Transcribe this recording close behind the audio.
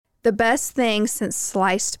The best thing since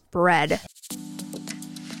sliced bread.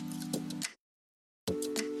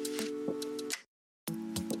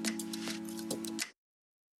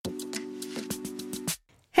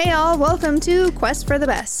 Hey y'all, welcome to Quest for the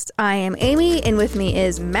Best. I am Amy, and with me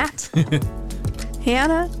is Matt,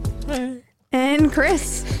 Hannah, and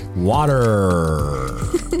Chris. Water.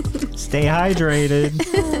 Stay hydrated.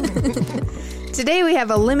 Today we have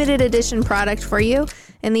a limited edition product for you.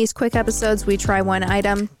 In these quick episodes, we try one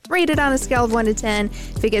item, rate it on a scale of 1 to 10.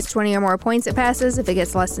 If it gets 20 or more points, it passes. If it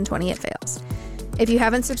gets less than 20, it fails. If you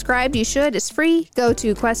haven't subscribed, you should. It's free. Go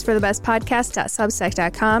to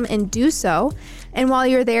questforthebestpodcast.substack.com and do so. And while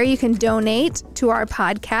you're there, you can donate to our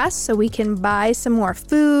podcast so we can buy some more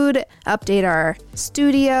food, update our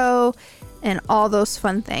studio, and all those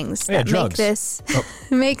fun things that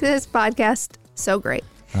make this podcast so great.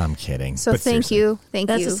 I'm kidding. So thank you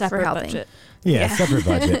for helping. Budget. Yeah, separate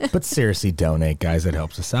budget. But seriously, donate, guys. It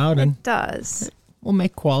helps us out. And it does. We'll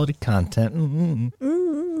make quality content.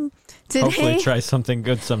 Today, Hopefully try something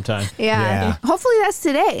good sometime. Yeah. Hopefully that's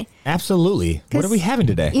today. Absolutely. What are we having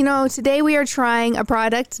today? You know, today we are trying a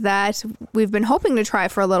product that we've been hoping to try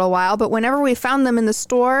for a little while, but whenever we found them in the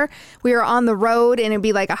store, we were on the road and it'd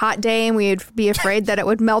be like a hot day and we'd be afraid that it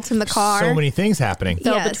would melt in the car. So many things happening.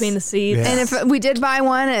 Fell between the seats. Yeah. And if we did buy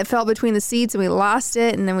one and it fell between the seats and we lost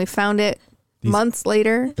it and then we found it months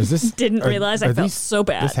later. Is this Didn't realize I felt so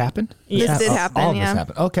bad. This happened? This did happen, all of yeah. this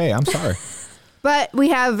happened. Okay, I'm sorry. But we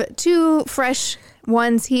have two fresh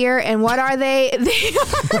ones here, and what are they?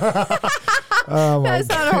 That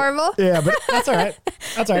sounded horrible. Yeah, but that's all right.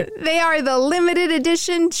 That's all right. They are the limited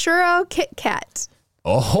edition Churro Kit Kat.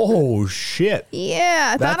 Oh, shit.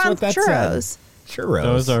 Yeah, That's thought on what that churros. said. Churros.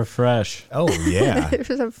 Those are fresh. Oh, yeah. There's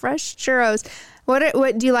some fresh churros.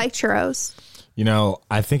 What do you like churros? You know,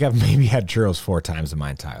 I think I've maybe had churros 4 times in my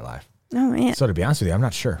entire life. Oh, man. So to be honest with you, I'm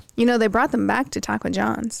not sure. You know, they brought them back to Taco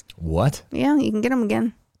John's. What? Yeah, you can get them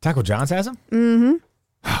again. Taco John's has them? Mm-hmm.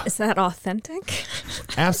 Is that authentic?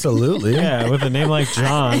 Absolutely. Yeah, with a name like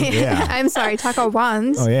John. Yeah. I'm sorry, Taco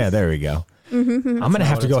John's. Oh, yeah, there we go. Mm-hmm. I'm going to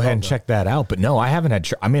have to go ahead and check that out. But no, I haven't had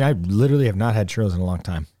I mean, I literally have not had churros in a long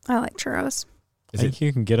time. I like churros. I think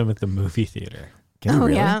you can get them at the movie theater. Can you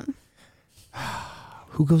really? Yeah.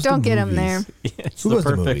 Who goes Don't to get them movies? there. Yeah, it's Who the goes to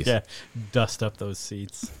perfect, movies? yeah, dust up those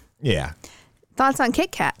seats. Yeah. Thoughts on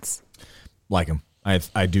Kit Kats? Like them. I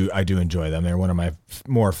do enjoy them. They're one of my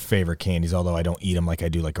more favorite candies, although I don't eat them like I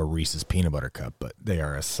do like a Reese's peanut butter cup, but they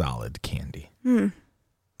are a solid candy. Not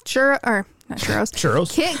churros.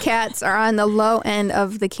 Churros? Kit Kats are on the low end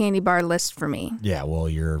of the candy bar list for me. Yeah, well,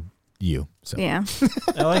 you're you. So. Yeah.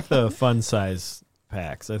 I like the fun size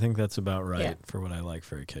packs. I think that's about right Yeah. for what I like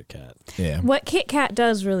for a Kit Kat. Yeah. What Kit Kat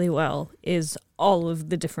does really well is all of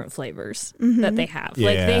the different flavors that they have.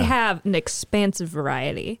 Like Yeah. they have an expansive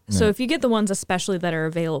variety. So if you get the ones especially that are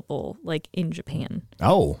available like in Japan,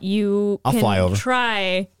 Oh. you I'll can fly over.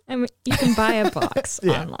 try. I mean, you can buy a box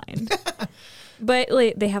Yeah. online. But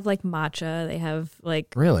like they have like matcha, they have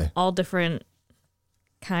like Really? all different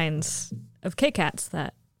kinds of Kit Kats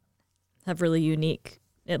that have really unique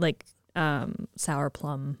sour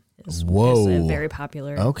plum is Whoa. a very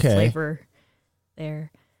popular Okay. flavor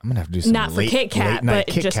there. I'm going to have to do some Not for Kit Kat, late-night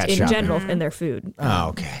but Kit just Kat in shopping. general in their food. Oh,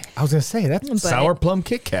 okay. I was going to say, that's But- sour plum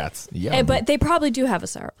Kit Kats. Yum. But they probably do have a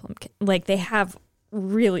sour plum Kit. Like they have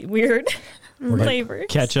really weird flavors.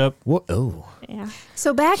 Ketchup. What? Oh. Yeah.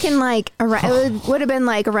 So back in it would have been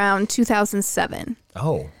like around 2007.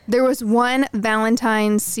 Oh. There was one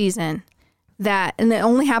Valentine's season and it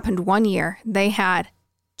only happened 1 year. They had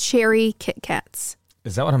cherry Kit Kats.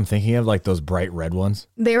 Is that what I'm thinking of? Like those bright red ones?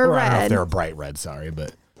 They were Or I don't know if red. they were bright red, sorry,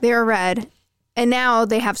 but They were red. And now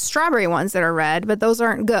they have strawberry ones that are red, but those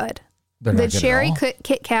aren't good. they're The not good at cherry all.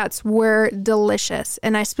 Kit Kats were delicious.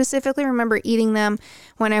 And I specifically remember eating them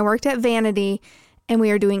when I worked at Vanity and we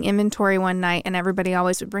were doing inventory one night and everybody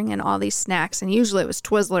always would bring in all these snacks. And usually it was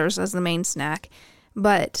Twizzlers as the main snack.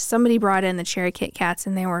 But somebody brought in the cherry Kit Kats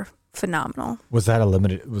and they were phenomenal. Was that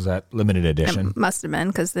limited edition? It must have been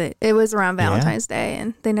because it was around Valentine's Day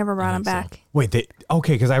and they never brought them back. Wait,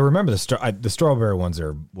 because I remember the strawberry ones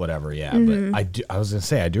are whatever, yeah. Mm-hmm. But I was gonna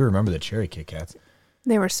say I do remember the cherry Kit Kats,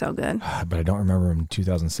 They were so good. but I don't remember them in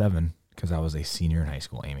 2007 because I was a senior in high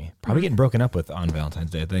school. Amy, probably getting broken up with on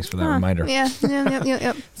Valentine's Day. Thanks for that reminder. Yeah.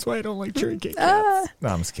 Yep. That's why I don't like cherry Kit Kats. No,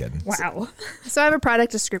 I'm just kidding. Wow. So I have a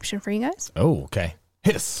product description for you guys. Oh, okay.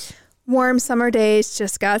 Hit us. Warm summer days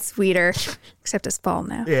just got sweeter, except it's fall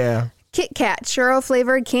now. Yeah. Kit Kat churro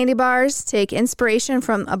flavored candy bars take inspiration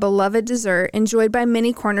from a beloved dessert enjoyed by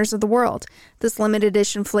many corners of the world. This limited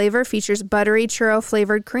edition flavor features buttery churro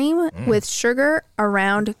flavored cream with sugar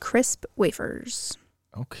around crisp wafers.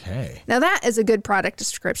 Okay. Now that is a good product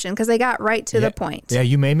description because they got right to the point. Yeah,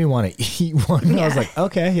 you made me want to eat one. I was like,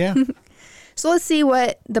 okay, yeah. So let's see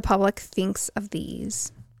what the public thinks of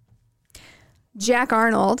these. Jack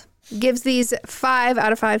Arnold gives these 5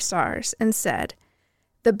 out of 5 stars and said,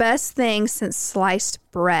 the best thing since sliced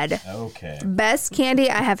bread. Okay. Best candy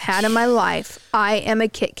I have had in my life. I am a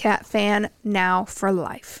Kit Kat fan now for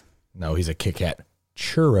life. No, he's a Kit Kat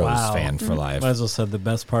Churros fan for life. Might as well said the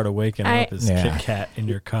best part of waking up is Kit Kat in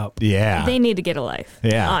your cup. Yeah. They need to get a life.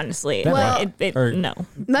 Yeah. Honestly. Well, no.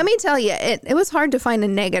 Let me tell you, it was hard to find a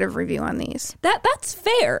negative review on these. That's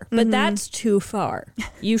fair, but that's too far.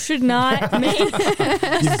 You should not make You've a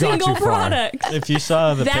got single too far. product If you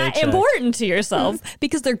saw the that paycheck, important to yourself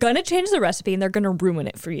because they're going to change the recipe and they're going to ruin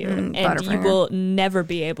it for you. And you Butterfinger. will never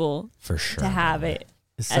be able For sure. to have it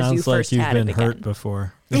it as you sounds like first you've had been it hurt again.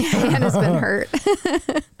 before. Hannah's been hurt.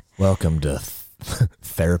 Welcome to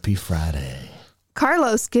Therapy Friday.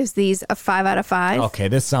 Carlos gives these a 5 out of 5. Okay,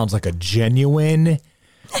 this sounds like a genuine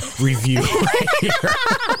review right here.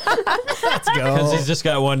 Let's go. Because he's just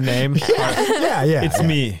got one name. Yeah. It's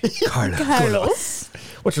me. Carlos.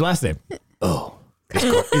 What's your last name? Oh.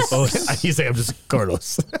 You say I'm just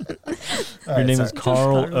Carlos. Your name is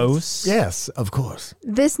Carl Ose. Yes, of course.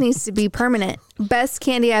 This needs to be permanent. Best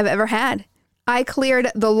candy I've ever had. I cleared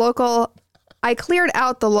out the local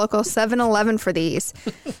 7-Eleven for these.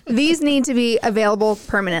 These need to be available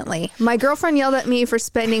permanently. My girlfriend yelled at me for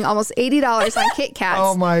spending almost $80 on Kit Kats.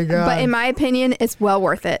 Oh my God. But in my opinion, it's well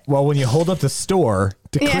worth it. Well, when you hold up the store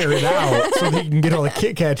to clear it out so that you can get all the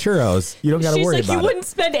Kit Kat churros, you don't got to She's worry like, about you it. wouldn't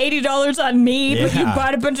spend $80 on me, but you Yeah.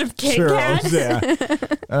 bought a bunch of Kit Churros, Kats.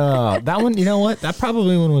 yeah. That one, you know what? That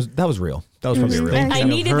probably one was real. That was probably real. I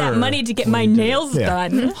needed that money to get my nails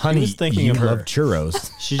done. Honey, was thinking you of her. love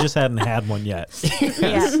churros. She just hadn't had one yet.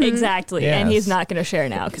 Yeah, exactly. Yes. And he's not going to share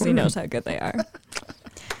now because he knows how good they are.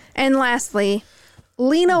 And lastly,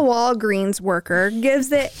 Lena Walgreens worker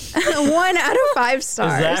gives it 1 out of 5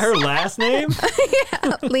 stars. Is that her last name?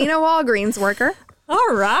 Lena Walgreens worker.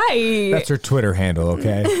 All right. That's her Twitter handle,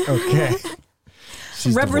 okay? Okay.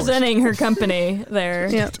 She's Representing her company there.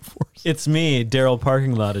 Yep. It's me, Daryl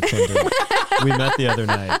parking lot attendant. We met the other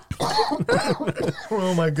night. divorced.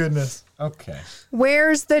 Oh my goodness. Okay.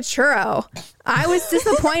 Where's the churro? I was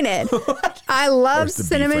disappointed. I love Where's the beef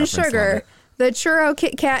cinnamon reference on sugar. it? The churro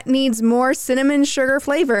Kit Kat needs more cinnamon sugar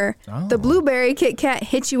flavor. Oh. The blueberry Kit Kat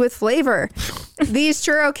hits you with flavor. These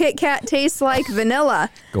churro Kit Kat taste like vanilla.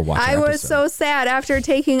 Go watch I an was episode. so sad after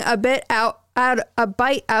taking a bite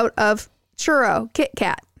out of churro Kit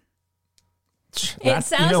Kat. It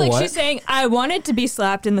sounds like she's saying, I wanted to be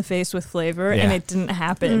slapped in the face with flavor, and Yeah. it didn't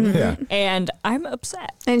happen. Yeah. And I'm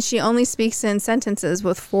upset. And she only speaks in sentences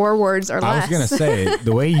with 4 words or I less. was going to say,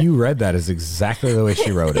 the way you read that is exactly the way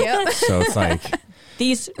she wrote it. Yep. So it's like,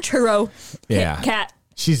 These churro yeah. Kit Kat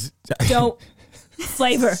She's don't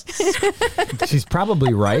flavor. she's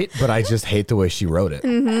probably right, but I just hate the way she wrote it.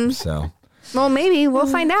 Mm-hmm. So, Well, maybe we'll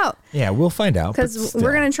find out yeah, we'll find out. but because still.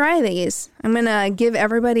 we're going to try these. I'm going to give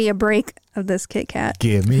everybody a break of this Kit Kat.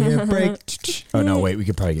 Give me a break. Oh, no, wait. We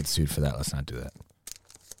could probably get sued for that. Let's not do that.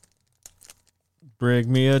 Bring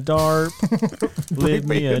me a dart. Leave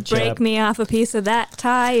me a chap. Break me off a piece of that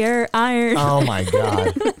tire iron. Oh, my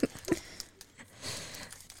God.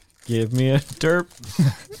 Give me a derp.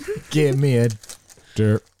 Give me a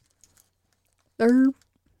dirt. Derp.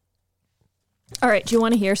 All right, do you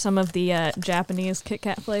want to hear some of the Japanese Kit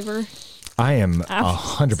Kat flavor? I am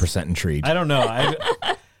 100% intrigued. I don't know.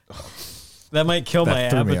 That might kill my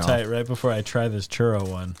That threw me appetite right before I try this churro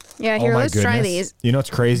one. Yeah, here, Oh my let's try goodness. these. You know what's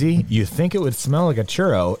crazy? You think it would smell like a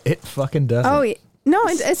churro. It fucking doesn't. Oh, yeah. No,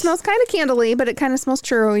 it smells kind of candly, but it kind of smells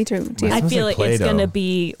churro-y too. It I smells feel like like it's Play-Doh. going to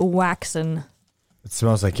be waxen. It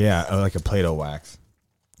smells like, like a Play-Doh wax.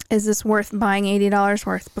 Is this worth buying $80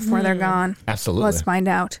 worth before they're gone? Absolutely. Let's find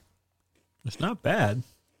out. It's not bad.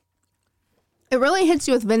 It really hits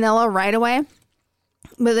you with vanilla right away,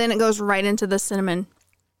 but then it goes right into the cinnamon.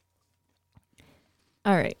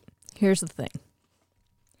 All right, here's the thing.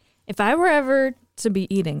 If I were ever to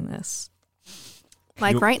be eating this,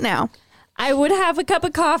 Like right now. I would have a cup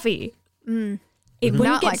of coffee. It wouldn't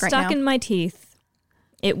Not get like right stuck now. in my teeth.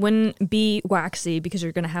 It wouldn't be waxy because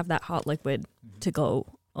you're going to have that hot liquid to go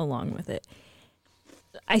along with it.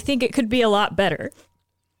 I think it could be a lot better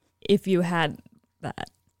if you had that.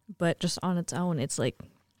 But just on its own, it's like,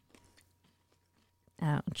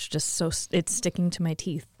 it's just so, it's sticking to my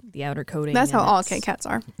teeth, the outer coating. That's how and all it's- Kit Kats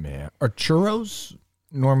are. Yeah. Are churros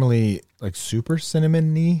normally like super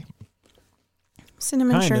cinnamony?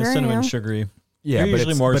 Cinnamon Kind sugar. of cinnamon yeah. sugary. Yeah, They're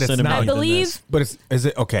usually more cinnamon. I than believe- this. But is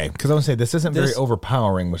it okay? Because I want to say this isn't very This-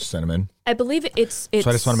 overpowering with cinnamon. I believe it's. So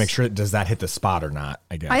I just want to make sure, does that hit the spot or not?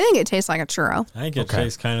 I guess. I think it tastes like a churro. I think it Okay.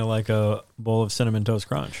 tastes kind of like a bowl of Cinnamon Toast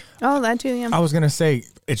Crunch. Oh, that too, yeah. I was gonna say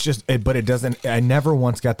it's just, but it doesn't. I never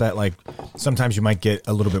once got that. Like sometimes you might get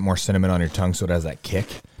a little bit more cinnamon on your tongue, so it has that kick.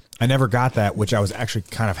 I never got that, which I was actually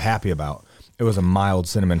kind of happy about. It was a mild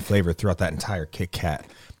cinnamon flavor throughout that entire Kit Kat,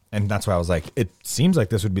 and that's why I was like, it seems like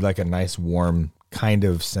this would be like a nice warm kind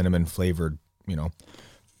of cinnamon flavored,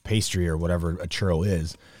 pastry or whatever a churro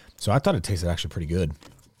is. So I thought it tasted actually pretty good.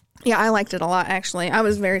 Yeah, I liked it a lot, actually. I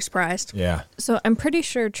was very surprised. Yeah. So I'm pretty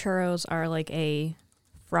sure churros are like a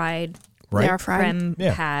fried Right. They are fried. creme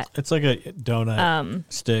Yeah. pat. It's like a donut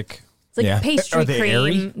stick. It's like Yeah. pastry Are they cream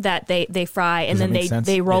airy? that they fry and Does that then make sense?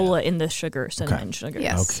 they roll Yeah. it in the cinnamon sugar.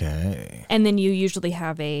 Yes. Okay. And then you usually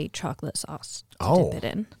have a chocolate sauce to Oh. dip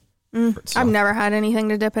it in. I've never had anything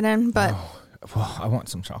to dip it in, but Well, I want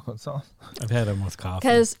some chocolate sauce. I've had them with coffee.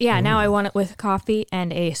 Because, now I want it with coffee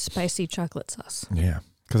and a spicy chocolate sauce. Yeah.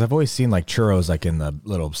 Because I've always seen like churros like in the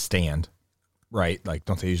little stand, right? Like,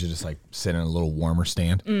 don't they usually just like sit in a little warmer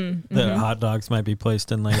stand? The hot dogs might be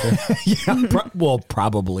placed in later. Yeah.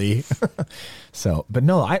 Probably. So, but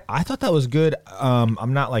no, I thought that was good.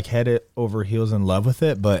 I'm not like head over heels in love with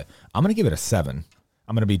it, but I'm going to give it a 7.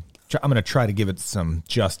 I'm going to try to give it some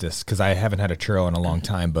justice because I haven't had a churro in a long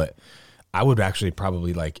time, but I would actually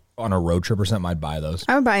probably like on a road trip or something, I'd buy those.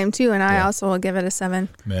 I would buy them too, and I Yeah. also will give it a 7.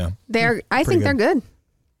 Yeah. I think they're good.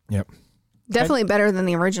 Yep. Definitely better than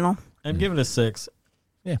the original. I'd give it a 6.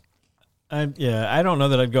 Yeah. I don't know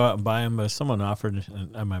that I'd go out and buy them, but if someone offered,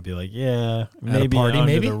 I might be like, yeah, maybe party, under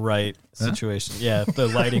maybe? the right situation. Yeah, if the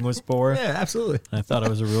lighting was poor. Yeah, absolutely. I thought it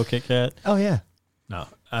was a real Kit Kat. Oh, yeah. No,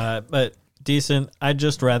 but decent. I'd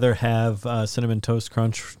just rather have Cinnamon Toast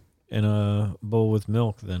Crunch in a bowl with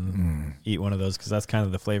milk than eat one of those because that's kind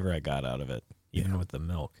of the flavor I got out of it, even with the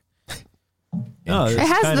milk. No, It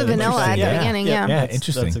has the vanilla at the beginning, yeah. Yeah, that's,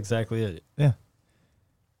 interesting. That's exactly it. Yeah.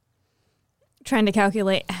 Trying to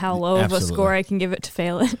calculate how low of a Absolutely. score I can give it to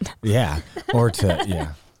fail it. Yeah. Or to,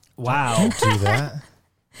 yeah. Wow. Do that.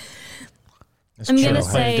 I'm going to Churro. Play a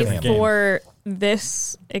say different game. for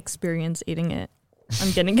this experience eating it,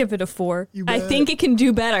 I'm going to give it a 4. You I bet. think it can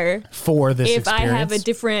do better For this if I have a experience.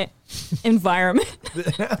 different environment.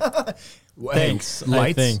 Thanks, I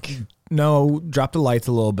Lights. think. No, drop the lights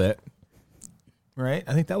a little bit. Right?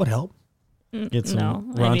 I think that would help. Get some No,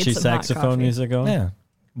 I need raunchy some hot saxophone coffee. music going. Yeah.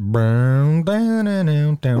 Well,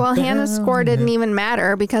 Hannah's score didn't even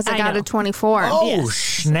matter because I I got know. a 24. Oh, Yes.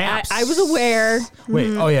 snaps. I was aware.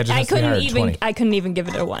 Wait, oh yeah, just I has to be higher couldn't than even 20. I couldn't even give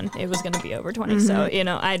it a 1. It was going to be over 20. So,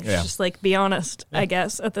 I'd Yeah. just like be honest, I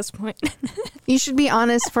guess, at this point. You should be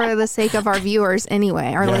honest for the sake of our viewers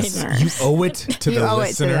anyway, our listeners. You owe it to You the owe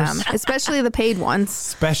it to listeners. them, especially the paid ones.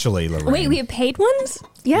 Especially Lorraine. Wait, we have paid ones?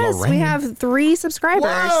 Yes, Lorraine. we have 3 subscribers.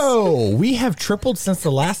 Whoa, we have tripled since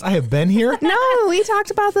the last I have been here. No, we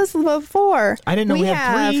talked about this before. I didn't know we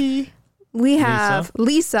had 3. We have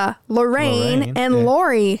Lisa, Lorraine, and yeah.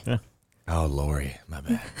 Lori. Oh, Lori, my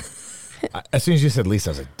bad. As soon as you said Lisa,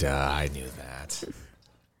 I was like, duh, I knew that.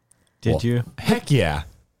 Did Well, you? Heck yeah.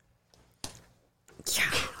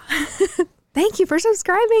 Thank you for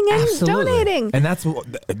subscribing and Absolutely. donating. And that's,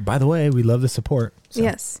 by the way, we love the support. So.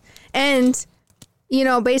 Yes. And,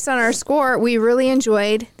 based on our score, we really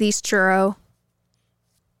enjoyed these churro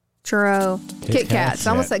Kit Kats.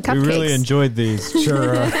 I almost said cupcakes. We really enjoyed these.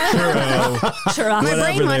 Churro. Sure. My whatever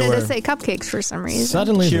brain they wanted were. to say cupcakes for some reason.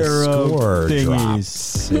 Suddenly the Churro score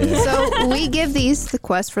thingies. drops. Yeah. So we give these the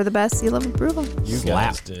quest for the best seal of approval. You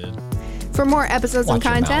Slap. guys did. For more episodes Watch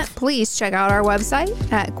your and content, mouth. please check out our website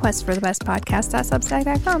at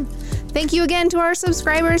questforthebestpodcast.substack.com. Thank you again to our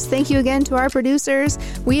subscribers. Thank you again to our producers.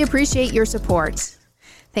 We appreciate your support.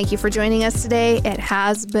 Thank you for joining us today. It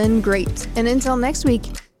has been great. And until next week,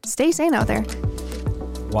 stay sane out there.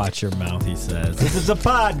 Watch your mouth, he says. This is a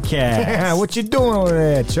podcast. Yeah, what you doing over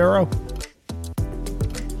there, Churro?